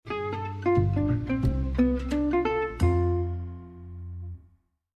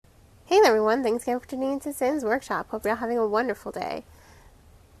everyone, thanks again for tuning into Sam's Workshop. Hope you're all having a wonderful day.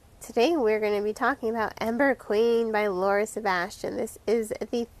 Today we're going to be talking about Ember Queen by Laura Sebastian. This is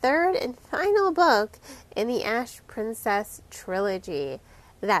the third and final book in the Ash Princess trilogy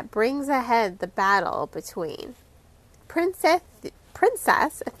that brings ahead the battle between Princess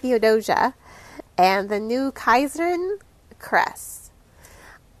Theodosia and the new Kaiserin Cress.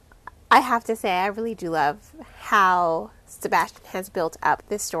 I have to say, I really do love how Sebastian has built up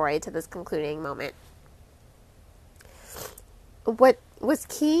this story to this concluding moment. What was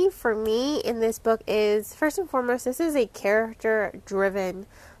key for me in this book is, first and foremost, this is a character-driven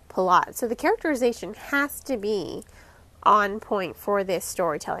plot. So the characterization has to be on point for this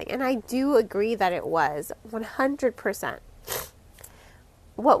storytelling. And I do agree that it was 100%.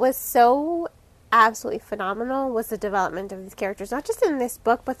 What was so absolutely phenomenal was the development of these characters, not just in this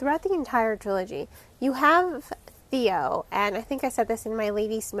book, but throughout the entire trilogy. You have Theo, and I think I said this in my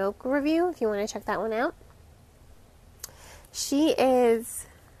Lady Smoke review, if you want to check that one out. She is,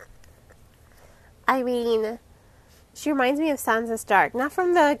 she reminds me of Sansa Stark, not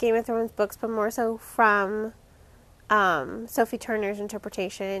from the Game of Thrones books, but more so from Sophie Turner's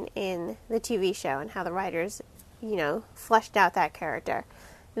interpretation in the TV show and how the writers, fleshed out that character.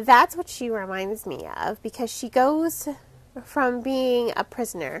 That's what she reminds me of, because she goes from being a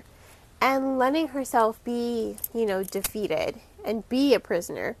prisoner and letting herself be, defeated and be a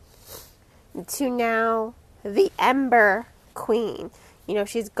prisoner to now the Ember Queen.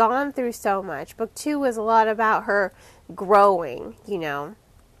 She's gone through so much. Book 2 was a lot about her growing,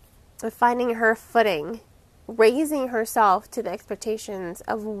 finding her footing, raising herself to the expectations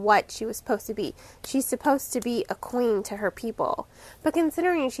of what she was supposed to be. She's supposed to be a queen to her people. But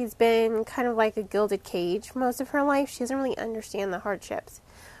considering she's been kind of like a gilded cage for most of her life, she doesn't really understand the hardships.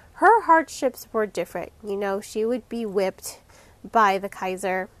 Her hardships were different. She would be whipped by the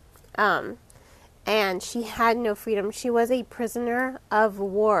Kaiser, and she had no freedom. She was a prisoner of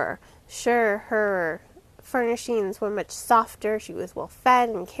war. Sure, her furnishings were much softer. She was well fed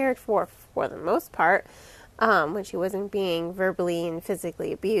and cared for the most part, when she wasn't being verbally and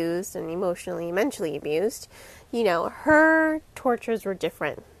physically abused and emotionally and mentally abused. Her tortures were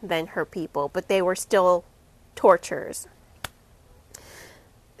different than her people, but they were still tortures.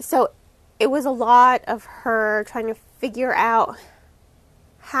 So it was a lot of her trying to figure out,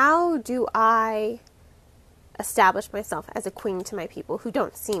 how do I establish myself as a queen to my people who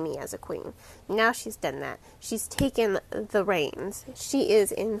don't see me as a queen? Now she's done that. She's taken the reins. She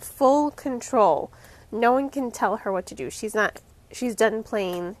is in full control. No one can tell her what to do. She's done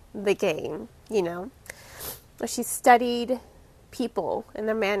playing the game, She's studied people and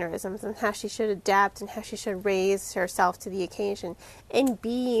their mannerisms and how she should adapt and how she should raise herself to the occasion and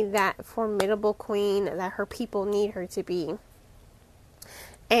be that formidable queen that her people need her to be.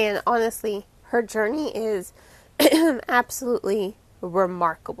 And honestly, her journey is absolutely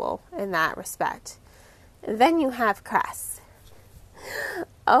remarkable in that respect. Then you have Cress.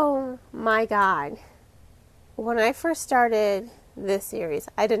 Oh my God. When I first started this series,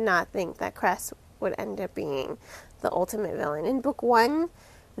 I did not think that Cress would end up being the ultimate villain. In book 1,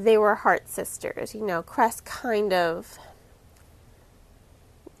 they were heart sisters. Cress kind of,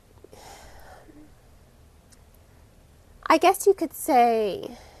 I guess you could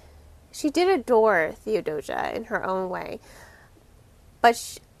say, she did adore Theodosia in her own way.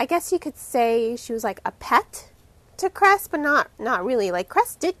 But I guess you could say she was like a pet to Cress, but not really. Like,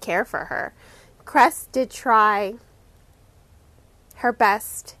 Cress did care for her. Cress did try her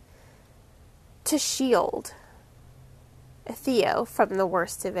best to shield Theo from the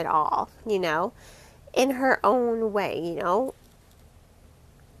worst of it all, in her own way,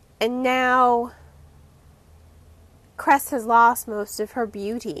 And now Cress has lost most of her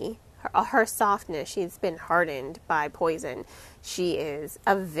beauty, her softness. She's been hardened by poison. She is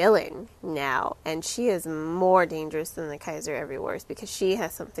a villain now, and she is more dangerous than the Kaiser ever was, because she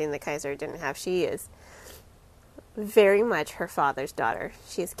has something the Kaiser didn't have. She is very much her father's daughter.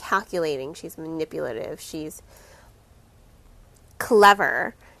 She is calculating. She's manipulative. She's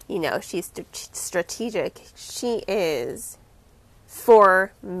clever. She's strategic. She is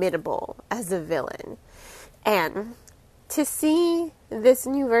formidable as a villain. And to see this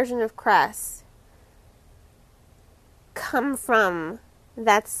new version of Cress come from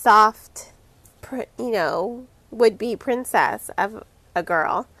that soft, would-be princess of a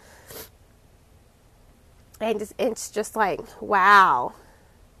girl, and it's just like, wow.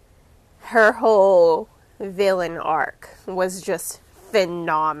 Her whole villain arc was just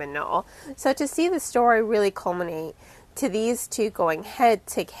phenomenal. So to see the story really culminate to these two going head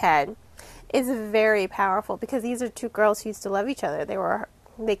to head is very powerful, because these are two girls who used to love each other. They were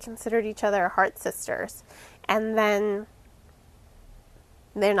they considered each other heart sisters. And then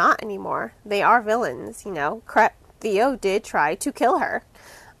they're not anymore. They are villains, you know. Theo did try to kill her.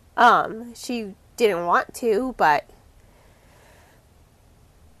 She didn't want to, but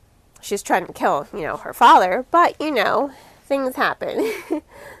she's trying to kill, you know, her father. But, you know, things happen.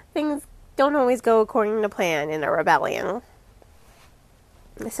 Things don't always go according to plan in a rebellion.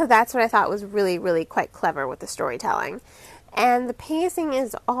 So that's what I thought was really, really quite clever with the storytelling. And the pacing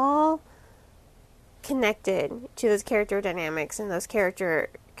is all connected to those character dynamics and those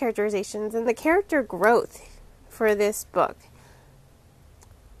characterizations and the character growth for this book.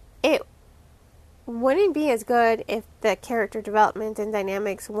 It wouldn't be as good if the character development and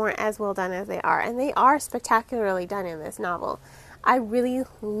dynamics weren't as well done as they are. And they are spectacularly done in this novel. I really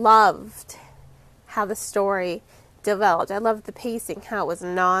loved how the story developed. I loved the pacing, how it was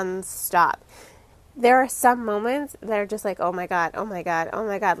non-stop. There are some moments that are just like, oh my god, oh my god, oh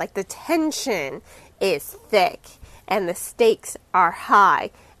my god. Like the tension is thick and the stakes are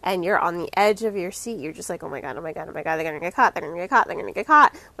high and you're on the edge of your seat. You're just like, oh my god, oh my god, oh my god, they're going to get caught, they're going to get caught, they're going to get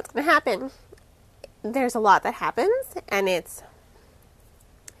caught. What's going to happen? There's a lot that happens and it's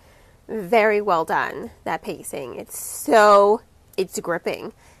very well done, that pacing. It's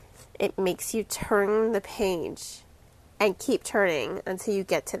gripping. It makes you turn the page and keep turning until you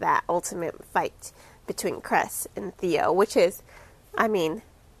get to that ultimate fight between Cress and Theo, which is, I mean,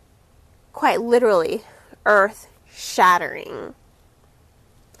 quite literally earth-shattering.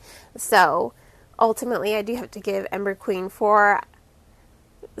 So, ultimately, I do have to give Ember Queen soft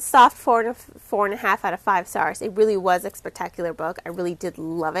 4.5 out of 5 stars. It really was a spectacular book. I really did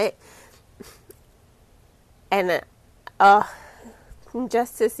love it. And,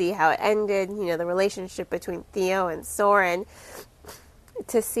 just to see how it ended, you know, the relationship between Theo and Soren,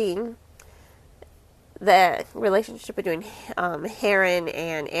 to see the relationship between Heron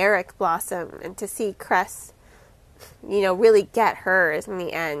and Eric blossom, and to see Cress, you know, really get hers in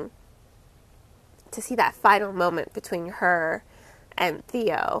the end, to see that final moment between her and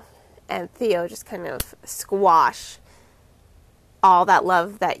Theo just kind of squash all that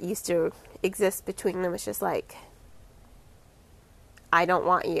love that used to exist between them. It's just like, I don't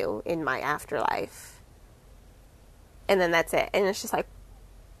want you in my afterlife. And then that's it. And it's just like,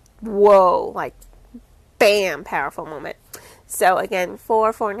 whoa, like, bam, powerful moment. So again,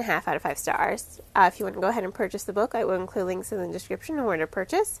 4.5 out of 5 stars. If you want to go ahead and purchase the book, I will include links in the description on where to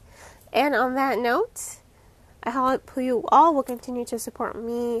purchase. And on that note, I hope you all will continue to support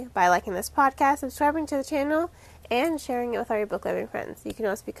me by liking this podcast, subscribing to the channel, and sharing it with all your book loving friends. You can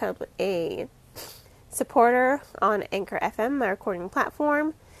also become a supporter on Anchor FM, my recording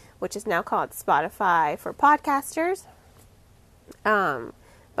platform, which is now called Spotify for podcasters.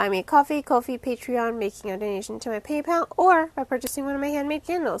 Buy me a coffee, Ko-fi, Patreon, making a donation to my PayPal, or by purchasing one of my handmade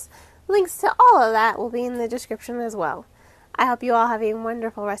candles. Links to all of that will be in the description as well. I hope you all have a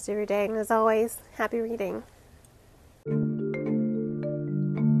wonderful rest of your day, and as always, happy reading.